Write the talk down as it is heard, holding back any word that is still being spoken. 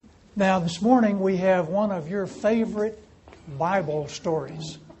Now, this morning we have one of your favorite Bible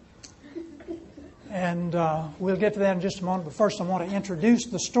stories. And we'll get to that in just a moment. But first I want to introduce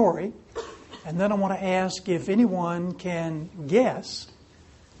the story. And then I want to ask if anyone can guess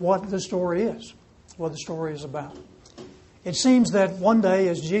what the story is, what the story is about. It seems that one day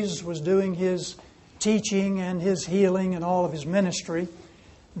as Jesus was doing his teaching and his healing and all of his ministry,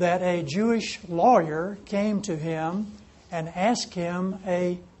 that a Jewish lawyer came to him and asked him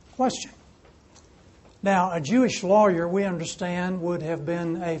a question. Now, a Jewish lawyer, we understand, would have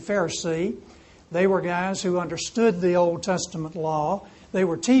been a Pharisee. They were guys who understood the Old Testament law. They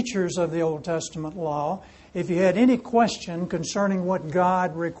were teachers of the Old Testament law. If you had any question concerning what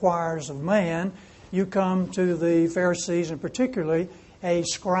God requires of man, you come to the Pharisees, and particularly a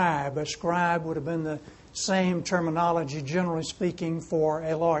scribe. A scribe would have been the same terminology, generally speaking, for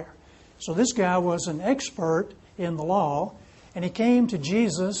a lawyer. So this guy was an expert in the law, and he came to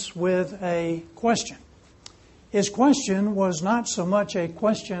Jesus with a question. His question was not so much a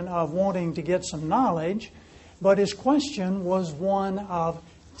question of wanting to get some knowledge, but his question was one of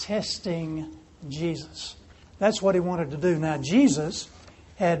testing Jesus. That's what he wanted to do. Now, Jesus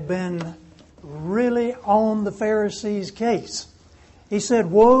had been really on the Pharisees' case. He said,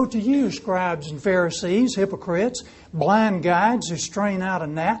 "Woe to you, scribes and Pharisees, hypocrites, blind guides who strain out a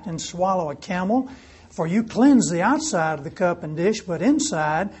gnat and swallow a camel. For you cleanse the outside of the cup and dish, but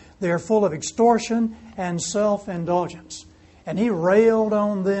inside they are full of extortion and self-indulgence." And he railed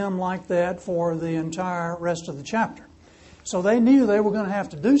on them like that for the entire rest of the chapter. So they knew they were going to have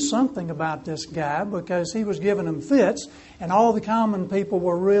to do something about this guy because he was giving them fits, and all the common people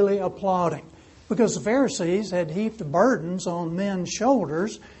were really applauding. Because the Pharisees had heaped burdens on men's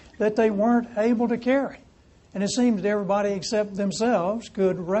shoulders that they weren't able to carry. And it seemed that everybody except themselves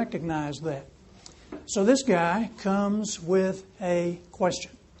could recognize that. So this guy comes with a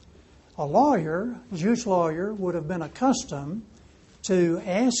question. A lawyer, a Jewish lawyer, would have been accustomed to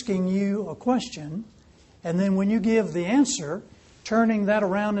asking you a question, and then when you give the answer, turning that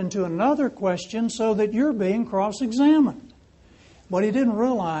around into another question so that you're being cross-examined. But he didn't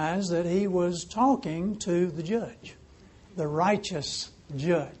realize that he was talking to the judge, the righteous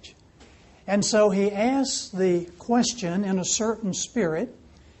judge. And so he asks the question in a certain spirit.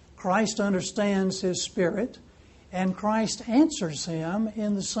 Christ understands his spirit, and Christ answers him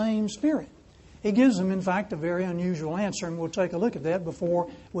in the same spirit. He gives him, in fact, a very unusual answer, and we'll take a look at that before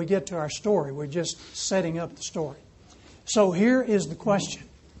we get to our story. We're just setting up the story. So here is the question.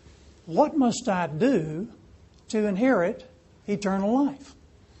 What must I do to inherit eternal life?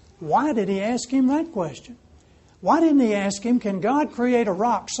 Why did he ask him that question? Why didn't he ask him, can God create a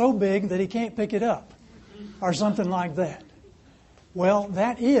rock so big that he can't pick it up? Or something like that. Well,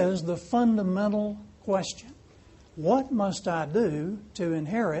 that is the fundamental question. What must I do to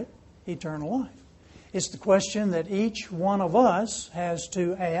inherit eternal life? It's the question that each one of us has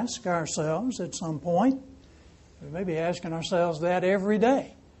to ask ourselves at some point. We may be asking ourselves that every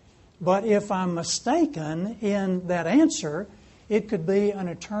day. But if I'm mistaken in that answer, it could be an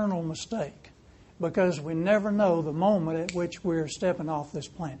eternal mistake because we never know the moment at which we're stepping off this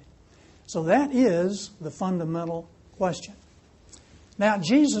planet. So that is the fundamental question. Now,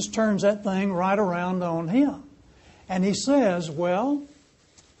 Jesus turns that thing right around on him. And he says, well,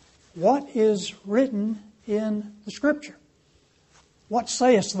 what is written in the Scripture? What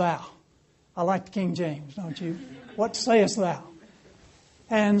sayest thou? I like the King James, don't you? What sayest thou?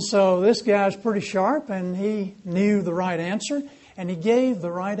 And so this guy's pretty sharp, and he knew the right answer, and he gave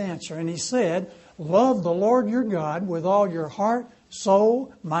the right answer. And he said, love the Lord your God with all your heart,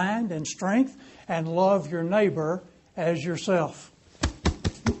 soul, mind, and strength, and love your neighbor as yourself.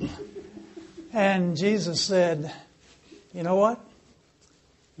 And Jesus said, you know what?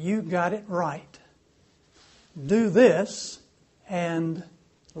 You got it right. Do this and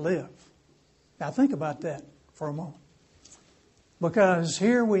live. Now think about that for a moment. Because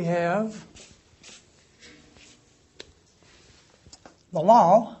here we have the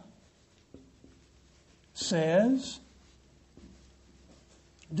law says,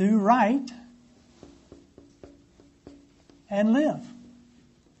 do right and live.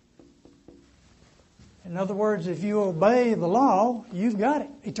 In other words, if you obey the law, you've got it.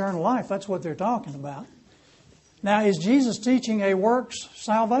 Eternal life, that's what they're talking about. Now, is Jesus teaching a works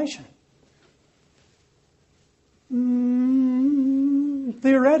salvation?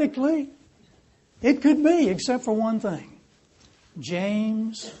 Theoretically, it could be, except for one thing.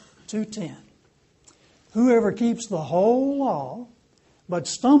 James 2:10. Whoever keeps the whole law, but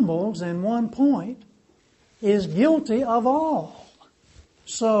stumbles in one point, is guilty of all.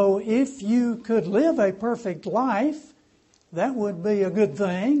 So if you could live a perfect life, that would be a good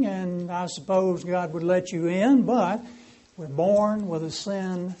thing, and I suppose God would let you in, but we're born with a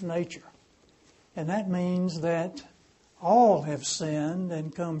sin nature. And that means that all have sinned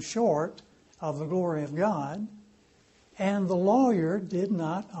and come short of the glory of God, and the lawyer did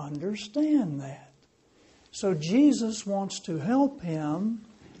not understand that. So Jesus wants to help him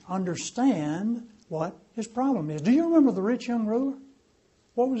understand what his problem is. Do you remember the rich young ruler?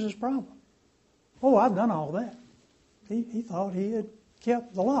 What was his problem? Oh, I've done all that. He thought he had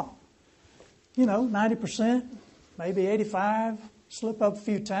kept the law. 90%, maybe 85%, slip up a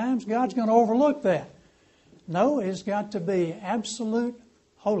few times. God's going to overlook that. No, it's got to be absolute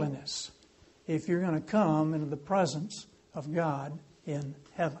holiness if you're going to come into the presence of God in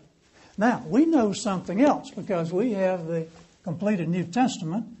heaven. Now, we know something else because we have the completed New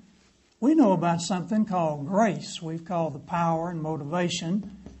Testament. We know about something called grace. We've called the power and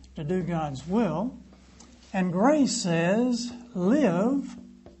motivation to do God's will. And grace says, live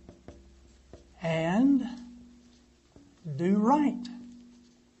and do right.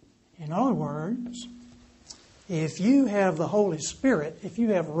 In other words, if you have the Holy Spirit, if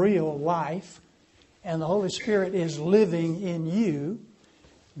you have real life, and the Holy Spirit is living in you,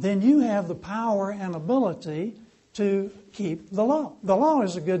 then you have the power and ability to keep the law. The law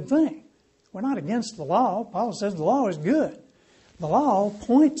is a good thing. We're not against the law. Paul says the law is good. The law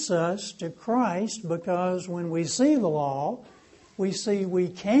points us to Christ because when we see the law, we see we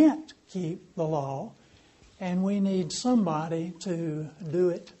can't keep the law, and we need somebody to do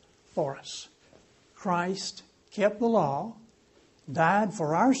it for us. Christ kept the law, died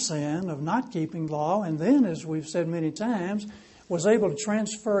for our sin of not keeping the law, and then, as we've said many times, was able to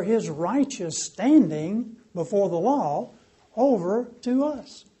transfer His righteous standing before the law over to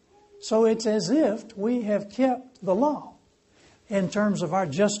us. So it's as if we have kept the law in terms of our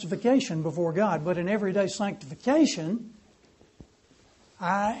justification before God. But in everyday sanctification,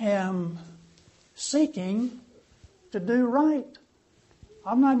 I am seeking to do right.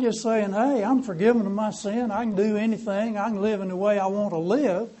 I'm not just saying, hey, I'm forgiven of my sin. I can do anything. I can live in the way I want to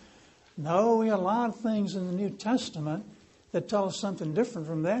live. No, we got a lot of things in the New Testament that tell us something different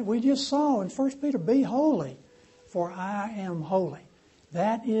from that. We just saw in 1 Peter, be holy, for I am holy.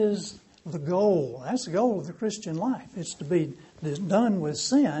 That is the goal. That's the goal of the Christian life. It's to be done with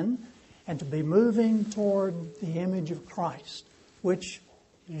sin and to be moving toward the image of Christ, which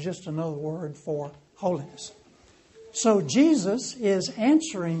is just another word for holiness. So Jesus is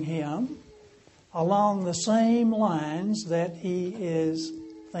answering him along the same lines that he is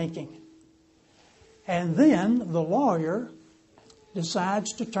thinking. And then the lawyer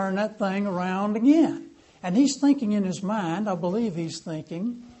decides to turn that thing around again. And he's thinking in his mind, I believe he's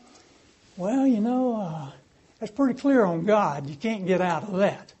thinking, well, that's pretty clear on God. You can't get out of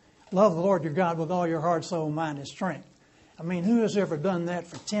that. Love the Lord your God with all your heart, soul, mind, and strength. I mean, who has ever done that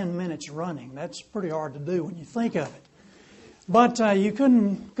for 10 minutes running? That's pretty hard to do when you think of it. But you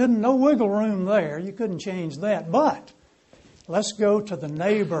couldn't, no wiggle room there. You couldn't change that. But let's go to the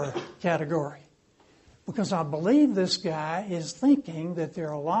neighbor category. Because I believe this guy is thinking that there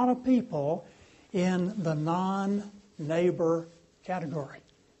are a lot of people in the non-neighbor category.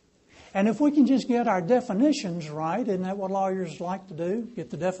 And if we can just get our definitions right, isn't that what lawyers like to do? Get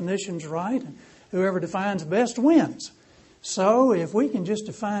the definitions right, and whoever defines best wins. So if we can just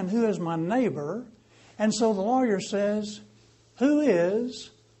define who is my neighbor, and so the lawyer says, who is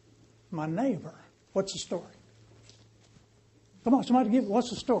my neighbor? What's the story? Come on, somebody what's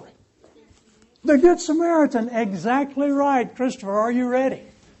the story? The Good Samaritan. Exactly right. Christopher, are you ready?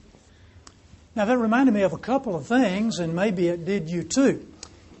 Now that reminded me of a couple of things, and maybe it did you too.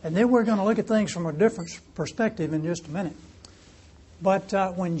 And then we're going to look at things from a different perspective in just a minute. But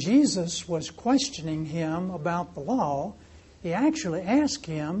when Jesus was questioning him about the law, he actually asked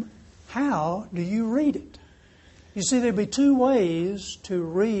him, how do you read it? You see, there'd be two ways to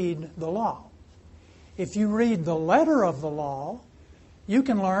read the law. If you read the letter of the law, you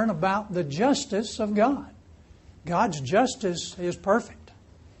can learn about the justice of God. God's justice is perfect.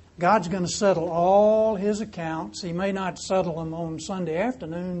 God's going to settle all His accounts. He may not settle them on Sunday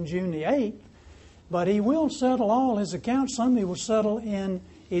afternoon, June the 8th, but He will settle all His accounts. Some He will settle in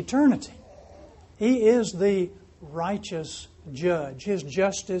eternity. He is the righteous judge. His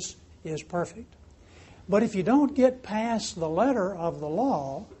justice is perfect. But if you don't get past the letter of the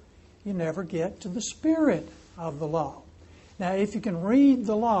law, you never get to the spirit of the law. Now, if you can read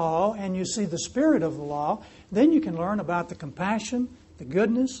the law and you see the spirit of the law, then you can learn about the compassion, the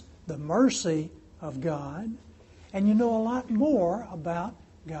goodness, the mercy of God, and you know a lot more about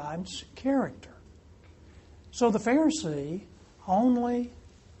God's character. So the Pharisee only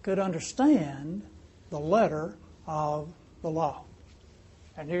could understand the letter of the law.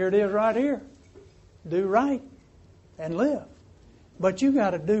 And here it is right here. Do right and live. But you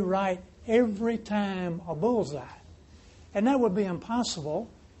got to do right every time a bullseye. And that would be impossible.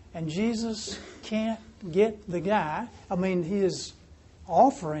 And Jesus can't get the guy. He is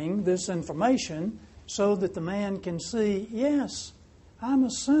offering this information so that the man can see, yes, I'm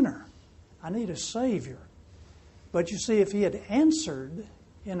a sinner. I need a Savior. But you see, if he had answered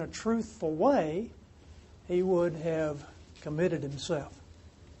in a truthful way, he would have committed himself.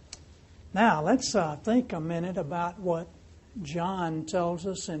 Now, let's think a minute about what John tells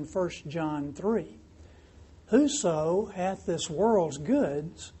us in 1 John 3. Whoso hath this world's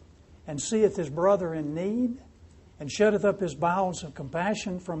goods, and seeth his brother in need, and shutteth up his bowels of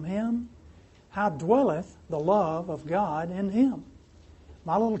compassion from him, how dwelleth the love of God in him?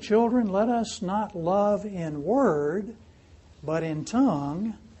 My little children, let us not love in word, but in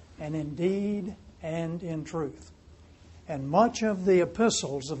tongue, and in deed, and in truth. And much of the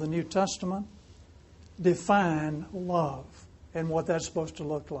epistles of the New Testament define love and what that's supposed to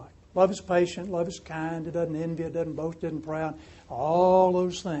look like. Love is patient, love is kind, it doesn't envy, it doesn't boast, it isn't proud, all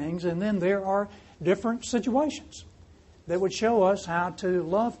those things. And then there are different situations that would show us how to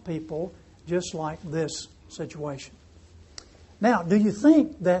love people just like this situation. Now, do you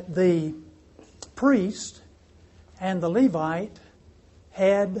think that the priest and the Levite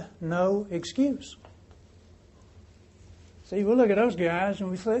had no excuse? See, we look at those guys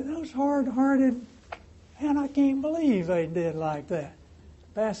and we say, those hard-hearted, and I can't believe they did like that.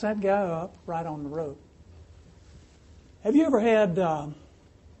 Pass that guy up right on the road. Have you ever had, well,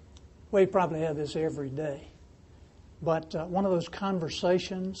 you probably have this every day, but one of those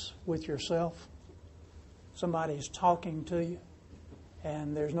conversations with yourself? Somebody's talking to you,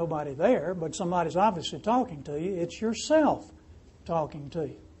 and there's nobody there, but somebody's obviously talking to you. It's yourself talking to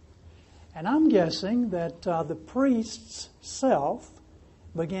you. And I'm guessing that the priest's self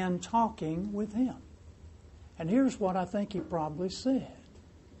began talking with him. And here's what I think he probably said.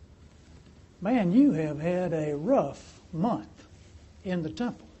 Man, you have had a rough month in the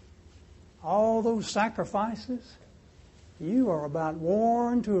temple. All those sacrifices, you are about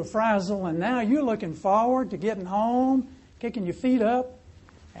worn to a frazzle, and now you're looking forward to getting home, kicking your feet up,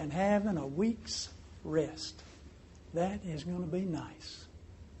 and having a week's rest. That is going to be nice.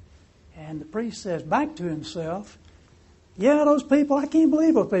 And the priest says back to himself, yeah, those people, I can't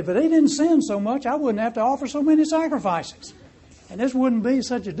believe those people. They didn't sin so much, I wouldn't have to offer so many sacrifices. And this wouldn't be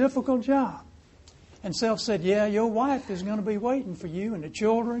such a difficult job. And self said, yeah, your wife is going to be waiting for you, and the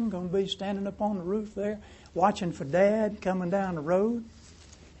children going to be standing up on the roof there, watching for Dad coming down the road.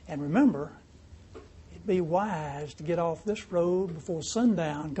 And remember, it'd be wise to get off this road before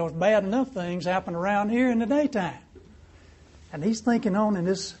sundown, because bad enough things happen around here in the daytime. And he's thinking on, and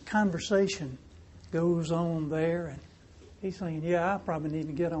this conversation goes on there, and he's thinking, yeah, I probably need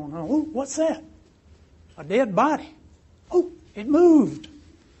to get on home. Oh, what's that? A dead body. Oh, it moved.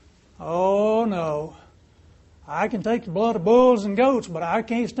 Oh, no. I can take the blood of bulls and goats, but I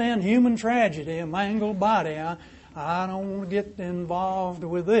can't stand human tragedy, a mangled body. I don't want to get involved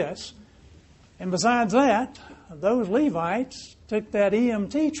with this. And besides that, those Levites took that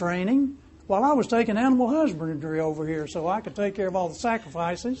EMT training while I was taking animal husbandry over here so I could take care of all the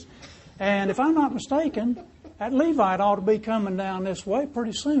sacrifices. And if I'm not mistaken, that Levite ought to be coming down this way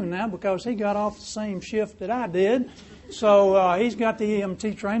pretty soon now, because he got off the same shift that I did. So he's got the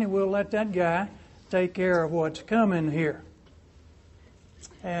EMT training. We'll let that guy take care of what's coming here.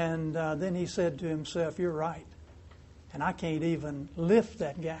 And then he said to himself, you're right. And I can't even lift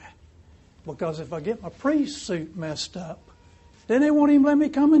that guy, because if I get my priest suit messed up, then they won't even let me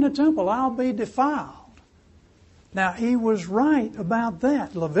come in the temple. I'll be defiled. Now, he was right about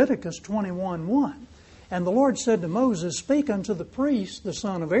that. Leviticus 21:1. And the Lord said to Moses, speak unto the priests, the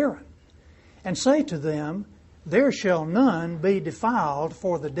son of Aaron, and say to them, there shall none be defiled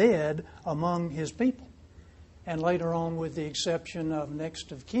for the dead among his people. And later on, with the exception of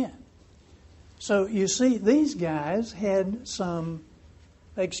next of kin. So you see, these guys had some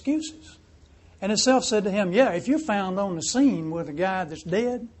excuses. And itself said to him, yeah, if you're found on the scene with a guy that's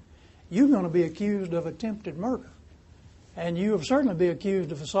dead, you're going to be accused of attempted murder. And you will certainly be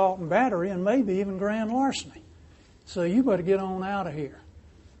accused of assault and battery, and maybe even grand larceny. So you better get on out of here.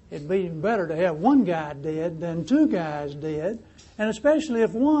 It'd be better to have one guy dead than two guys dead. And especially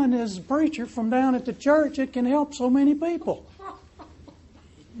if one is a preacher from down at the church, it can help so many people.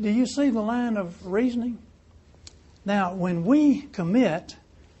 Do you see the line of reasoning? Now, when we commit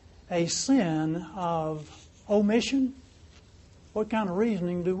a sin of omission, what kind of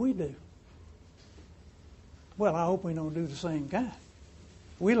reasoning do we do? Well, I hope we don't do the same kind.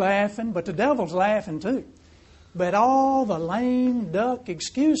 We're laughing, but the devil's laughing too. but all the lame duck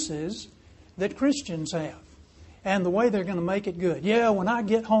excuses that Christians have and the way they're going to make it good. Yeah, when I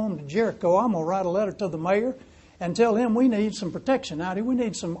get home to Jericho, I'm going to write a letter to the mayor and tell him we need some protection out here. We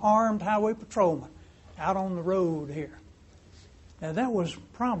need some armed highway patrolmen out on the road here. Now, that was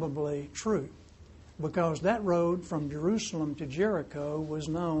probably true because that road from Jerusalem to Jericho was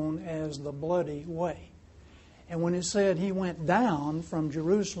known as the Bloody Way. And when it said he went down from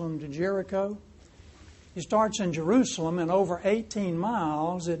Jerusalem to Jericho, he starts in Jerusalem, and over 18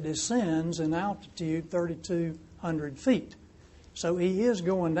 miles it descends in altitude 3,200 feet. So he is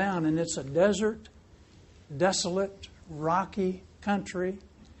going down, and it's a desert, desolate, rocky country,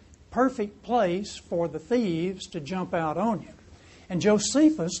 perfect place for the thieves to jump out on you. And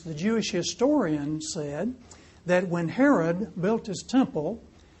Josephus, the Jewish historian, said that when Herod built his temple,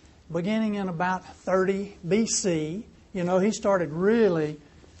 beginning in about 30 BC, he started really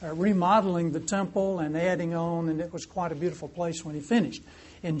remodeling the temple and adding on, and it was quite a beautiful place when he finished.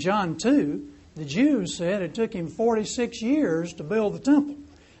 In John 2, the Jews said it took him 46 years to build the temple.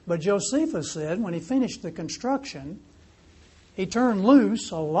 But Josephus said when he finished the construction, he turned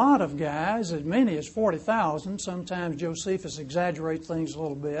loose a lot of guys, as many as 40,000. Sometimes Josephus exaggerates things a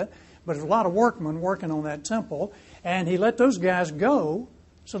little bit, but there's a lot of workmen working on that temple, and he let those guys go,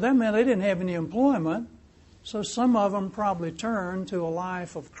 so that meant they didn't have any employment. So some of them probably turned to a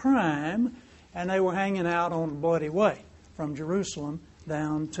life of crime, and they were hanging out on the Bloody Way from Jerusalem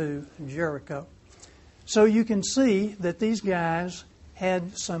down to Jericho. So you can see that these guys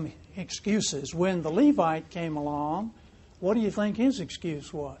had some excuses. When the Levite came along, what do you think his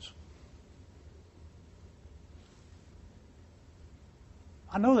excuse was?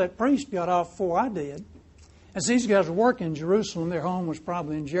 I know that priest got off before I did. As these guys were working in Jerusalem, their home was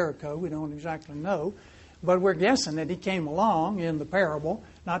probably in Jericho. We don't exactly know. But we're guessing that he came along in the parable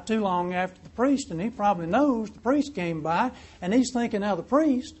not too long after the priest, and he probably knows the priest came by, and he's thinking, now the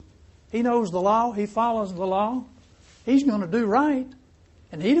priest, he knows the law, he follows the law, he's going to do right,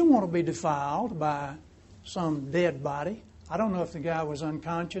 and he didn't want to be defiled by some dead body. I don't know if the guy was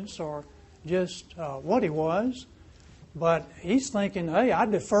unconscious or just what he was, but he's thinking, hey, I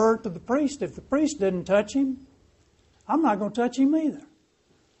defer to the priest. If the priest didn't touch him, I'm not going to touch him either.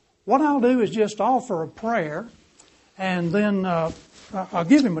 What I'll do is just offer a prayer, and then I'll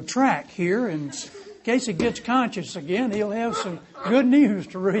give him a tract here, and in case he gets conscious again, he'll have some good news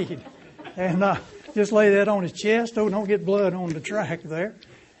to read. And just lay that on his chest. Oh, don't get blood on the tract there.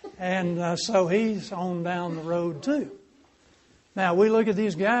 And so he's on down the road too. Now, we look at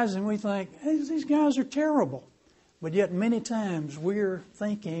these guys and we think, hey, these guys are terrible. But yet many times we're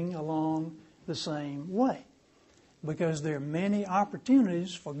thinking along the same way. Because there are many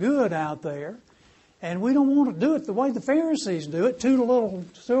opportunities for good out there. And we don't want to do it the way the Pharisees do it. Toot a little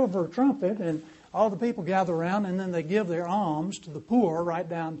silver trumpet and all the people gather around, and then they give their alms to the poor right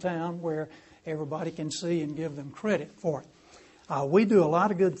downtown where everybody can see and give them credit for it. We do a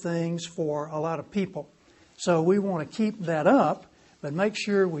lot of good things for a lot of people. So we want to keep that up, but make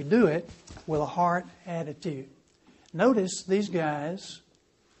sure we do it with a heart attitude. Notice these guys,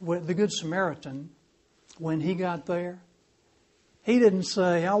 with the Good Samaritan, when he got there, he didn't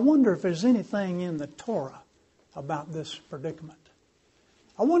say, I wonder if there's anything in the Torah about this predicament.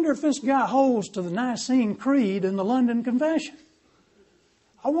 I wonder if this guy holds to the Nicene Creed and the London Confession.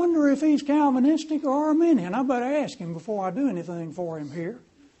 I wonder if he's Calvinistic or Arminian. I better ask him before I do anything for him here.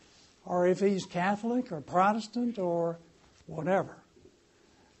 Or if he's Catholic or Protestant or whatever.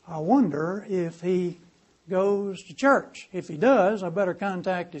 I wonder if he goes to church. If he does, I better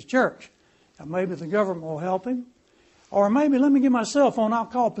contact his church. Now, maybe the government will help him. Or maybe let me get my cell phone. I'll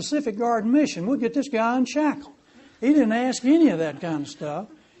call Pacific Garden Mission. We'll get this guy unshackled. He didn't ask any of that kind of stuff.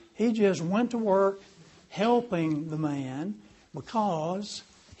 He just went to work helping the man because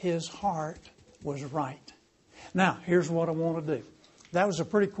his heart was right. Now, here's what I want to do. That was a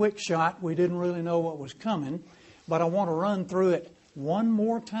pretty quick shot. We didn't really know what was coming. But I want to run through it one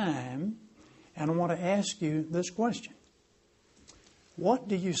more time. And I want to ask you this question. What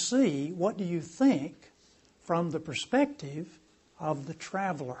do you see, what do you think from the perspective of the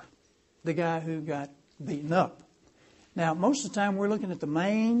traveler, the guy who got beaten up? Now, most of the time we're looking at the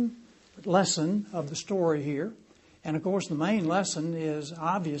main lesson of the story here. And, of course, the main lesson is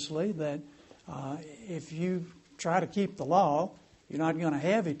obviously that if you try to keep the law, you're not going to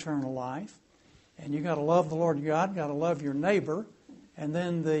have eternal life. And you've got to love the Lord your God, got to love your neighbor. And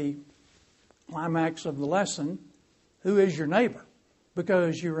then the climax of the lesson, who is your neighbor?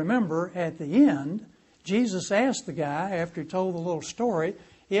 Because you remember at the end, Jesus asked the guy, after he told the little story,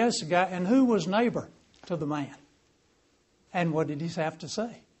 he asked the guy, and who was neighbor to the man? And what did he have to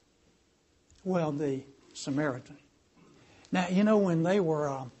say? Well, the Samaritan. Now,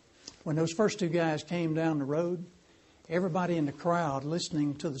 when those first two guys came down the road, everybody in the crowd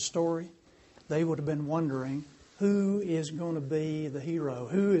listening to the story, they would have been wondering, who is going to be the hero?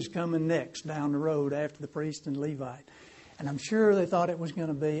 Who is coming next down the road after the priest and Levite? And I'm sure they thought it was going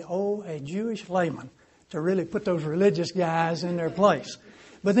to be, a Jewish layman to really put those religious guys in their place.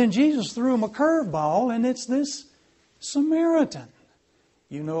 But then Jesus threw them a curveball, and it's this Samaritan.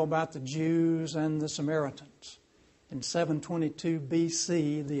 You know about the Jews and the Samaritans. In 722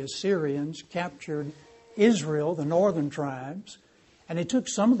 BC, the Assyrians captured Israel, the northern tribes, and they took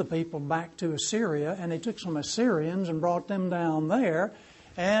some of the people back to Assyria, and they took some Assyrians and brought them down there,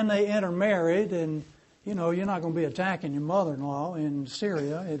 and they intermarried, and you're not going to be attacking your mother-in-law in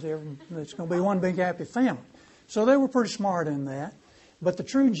Syria. It's going to be one big happy family. So they were pretty smart in that. But the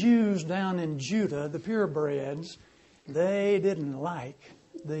true Jews down in Judah, the purebreds, they didn't like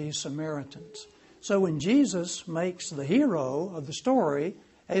the Samaritans. So when Jesus makes the hero of the story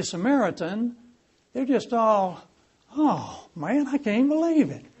a Samaritan, they're just all, oh man, I can't believe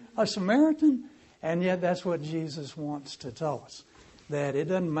it. A Samaritan? And yet that's what Jesus wants to tell us. That it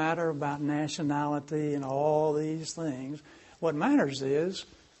doesn't matter about nationality and all these things. What matters is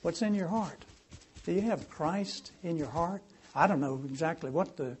what's in your heart. Do you have Christ in your heart? I don't know exactly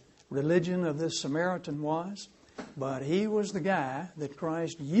what the religion of this Samaritan was, but he was the guy that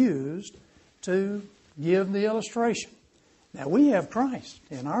Christ used to give the illustration. Now, we have Christ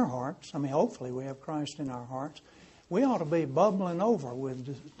in our hearts. Hopefully we have Christ in our hearts. We ought to be bubbling over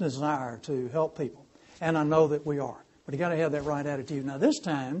with desire to help people. And I know that we are. But you got to have that right attitude. Now, this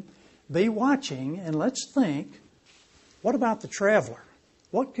time, be watching and let's think, what about the traveler?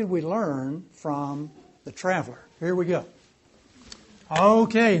 What could we learn from the traveler? Here we go.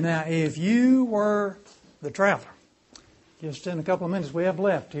 Okay, now, if you were the traveler, just in a couple of minutes we have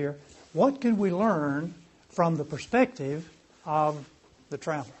left here, what could we learn from the perspective of the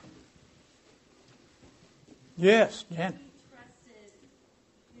traveler? Yes, Jan.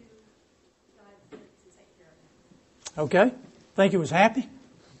 Okay. Think he was happy?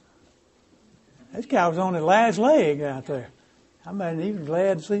 This guy was on his last leg out there. I mean, he was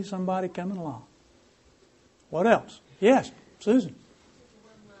glad to see somebody coming along. What else? Yes, Susan.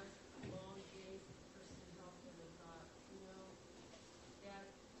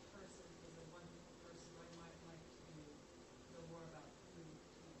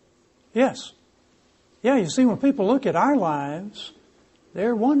 Yes. Yeah, you see, when people look at our lives,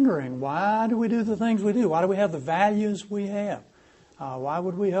 they're wondering, why do we do the things we do? Why do we have the values we have? Why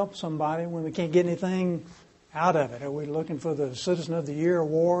would we help somebody when we can't get anything out of it? Are we looking for the Citizen of the Year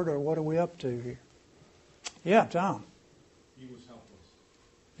award, or what are we up to here? Yeah, Tom. He was helpless.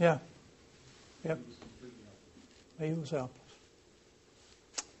 Yeah. Yep. He was completely helpless. He was helpless.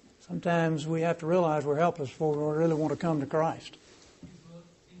 Sometimes we have to realize we're helpless before we really want to come to Christ. People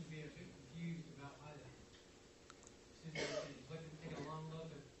seem to be a bit confused about why that. Taking a long look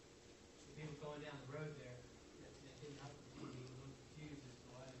at the people going down the road there, that didn't help them. He was a little confused as to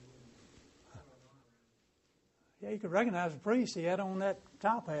why they wouldn't throw an arm around. Yeah, you could recognize the priest. He had on that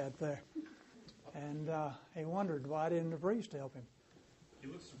top hat there. And he wondered, why didn't the priest help him? He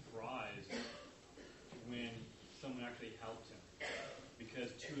looked surprised when someone actually helped him,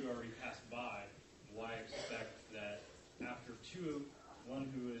 because two had already passed by. Why expect that after two, one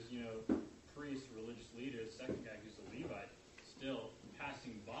who is, priest, religious leader, the second guy who's a Levite, still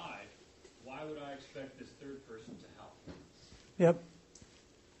passing by, why would I expect this third person to help? Yep.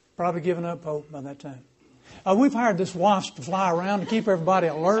 Probably given up hope by that time. We've hired this wasp to fly around to keep everybody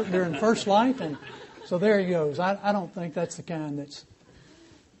alert during first light, and so there he goes. I don't think that's the kind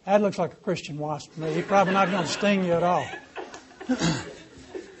that looks like a Christian wasp to me. He's probably not going to sting you at all.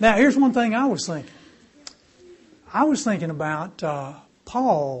 Now, here's one thing I was thinking. I was thinking about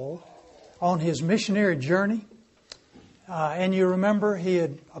Paul on his missionary journey. And you remember he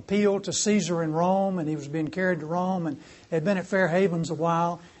had appealed to Caesar in Rome, and he was being carried to Rome, and had been at Fair Havens a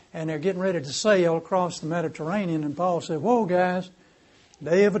while, and they're getting ready to sail across the Mediterranean. And Paul said, "Whoa, guys,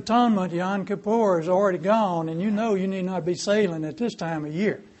 Day of Atonement, Yom Kippur, is already gone, and you need not be sailing at this time of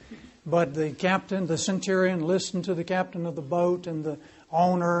year." But the captain, the centurion, listened to the captain of the boat and the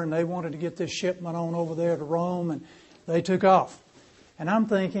owner, and they wanted to get this shipment on over there to Rome, and they took off. And I'm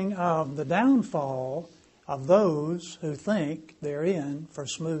thinking of the downfall of those who think they're in for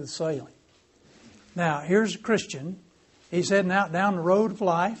smooth sailing. Now, here's a Christian. He's heading out down the road of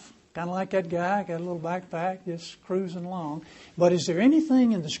life, kind of like that guy, got a little backpack, just cruising along. But is there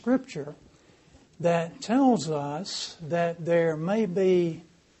anything in the Scripture that tells us that there may be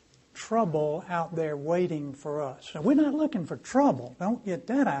trouble out there waiting for us? Now, we're not looking for trouble. Don't get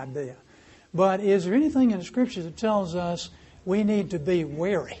that idea. But is there anything in the Scripture that tells us we need to be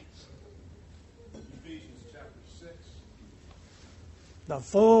wary? Ephesians chapter 6. The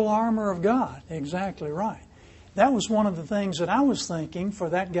full armor of God. Exactly right. That was one of the things that I was thinking for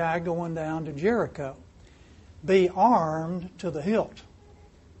that guy going down to Jericho. Be armed to the hilt.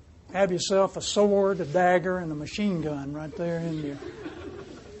 Have yourself a sword, a dagger, and a machine gun right there in you.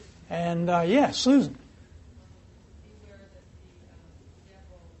 And yeah, Susan.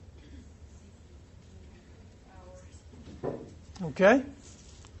 Okay?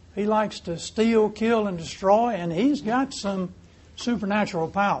 He likes to steal, kill, and destroy, and he's got some supernatural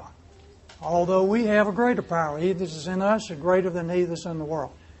power. Although we have a greater power. He that is in us is greater than he that's in the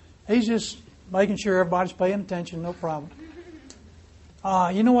world. He's just making sure everybody's paying attention, no problem.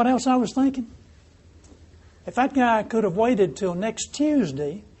 You know what else I was thinking? If that guy could have waited till next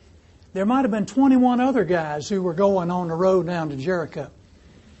Tuesday, there might have been 21 other guys who were going on the road down to Jericho.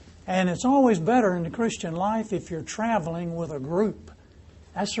 And it's always better in the Christian life if you're traveling with a group.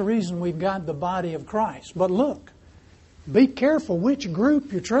 That's the reason we've got the body of Christ. But look, be careful which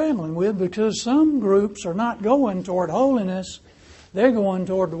group you're traveling with, because some groups are not going toward holiness, they're going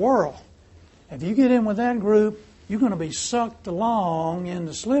toward the world. If you get in with that group, you're going to be sucked along in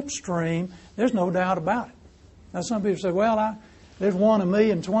the slipstream. There's no doubt about it. Now some people say, well, there's one of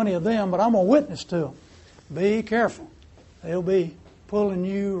me and 20 of them, but I'm going to witness to them. Be careful. They'll be pulling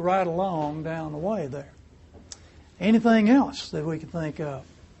you right along down the way there. Anything else that we can think of?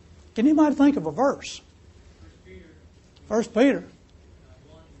 Can anybody think of a verse? 1 Peter.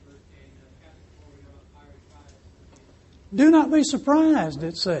 Do not be surprised,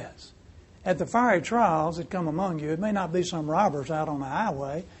 it says, at the fiery trials that come among you. It may not be some robbers out on the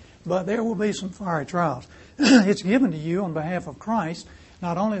highway, but there will be some fiery trials. It's given to you on behalf of Christ,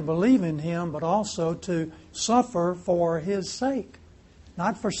 not only to believe in Him, but also to suffer for His sake.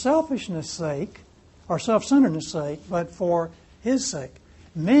 Not for selfishness' sake or self-centeredness' sake, but for His sake.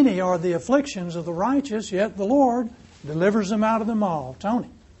 Many are the afflictions of the righteous, yet the Lord delivers them out of them all. Tony.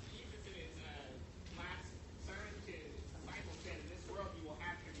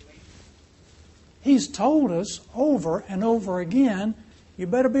 He's told us over and over again, you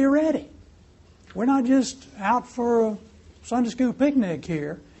better be ready. We're not just out for a Sunday school picnic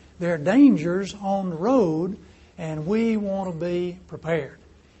here. There are dangers on the road, and we want to be prepared.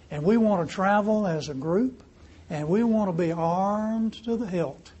 And we want to travel as a group, and we want to be armed to the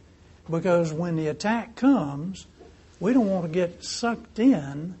hilt. Because when the attack comes, we don't want to get sucked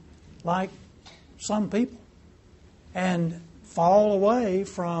in like some people and fall away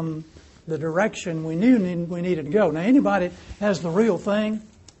from the direction we knew we needed to go. Now, anybody that has the real thing,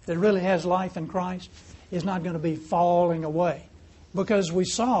 that really has life in Christ, is not going to be falling away. Because we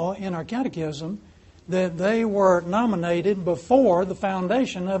saw in our catechism that they were nominated before the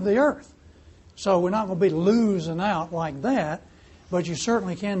foundation of the earth. So we're not going to be losing out like that, but you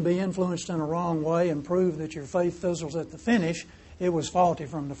certainly can be influenced in a wrong way and prove that your faith fizzles at the finish. It was faulty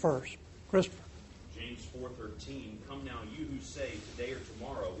from the first. Christopher. James 4:13, come now you who say, today or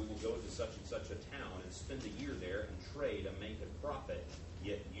tomorrow we will go to such and such a town and spend a year there and trade and make a profit,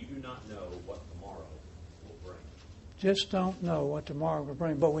 yet you do not know what tomorrow will bring. Just don't know what tomorrow will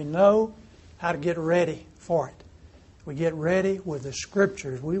bring, but we know how to get ready for it. We get ready with the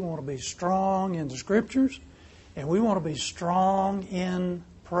Scriptures. We want to be strong in the Scriptures, and we want to be strong in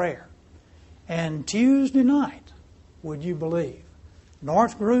prayer. And Tuesday night, would you believe,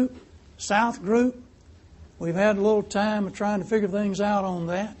 North Group, South Group, we've had a little time of trying to figure things out on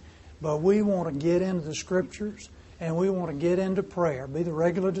that, but we want to get into the Scriptures, and we want to get into prayer. Be the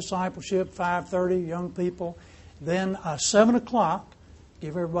regular discipleship, 5:30, young people. Then 7 o'clock,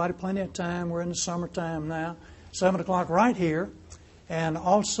 give everybody plenty of time. We're in the summertime now. 7 o'clock right here. And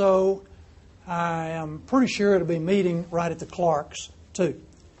also, I am pretty sure it'll be meeting right at the Clarks, too.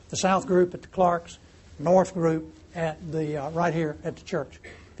 The South Group at the Clarks, North Group at the right here at the church.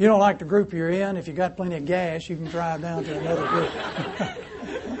 If you don't like the group you're in, if you've got plenty of gas, you can drive down to another group.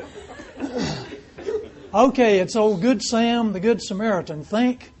 Okay, it's old Good Sam, the Good Samaritan.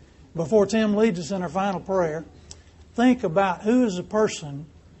 Think, before Tim leads us in our final prayer, think about who is a person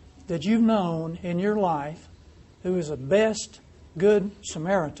that you've known in your life who is the best Good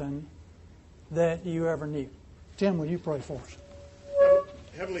Samaritan that you ever knew. Tim, will you pray for us?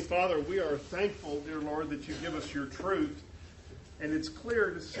 Heavenly Father, we are thankful, dear Lord, that you give us your truth. And it's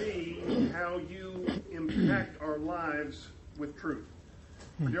clear to see how you impact our lives with truth.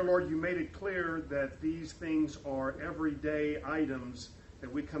 Dear Lord, you made it clear that these things are everyday items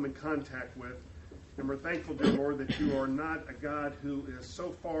that we come in contact with. And we're thankful, dear Lord, that you are not a God who is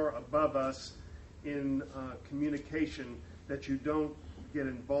so far above us in communication that you don't get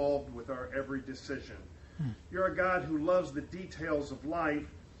involved with our every decision. You're a God who loves the details of life,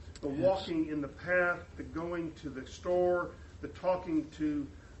 the walking in the path, the going to the store, the talking to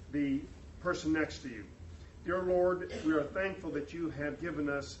the person next to you. Dear Lord, we are thankful that you have given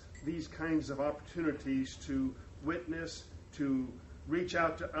us these kinds of opportunities to witness, to reach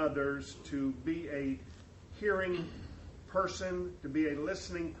out to others, to be a hearing person, to be a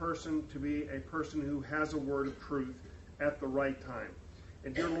listening person, to be a person who has a word of truth at the right time.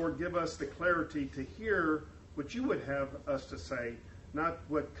 And dear Lord, give us the clarity to hear what you would have us to say, not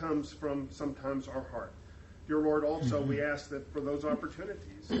what comes from sometimes our heart. Dear Lord, also we ask that for those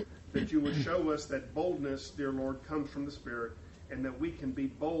opportunities, that you would show us that boldness, dear Lord, comes from the Spirit, and that we can be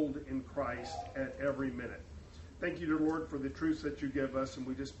bold in Christ at every minute. Thank you, dear Lord, for the truths that you give us, and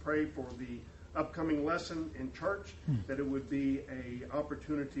we just pray for the upcoming lesson in church, that it would be an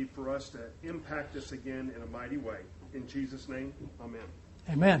opportunity for us to impact us again in a mighty way. In Jesus' name, amen.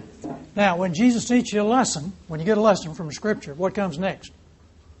 Amen. Now, when Jesus teaches you a lesson, when you get a lesson from Scripture, what comes next?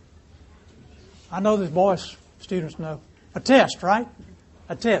 I know this boys, students know. A test, right?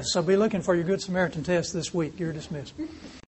 A test. So be looking for your Good Samaritan test this week. You're dismissed.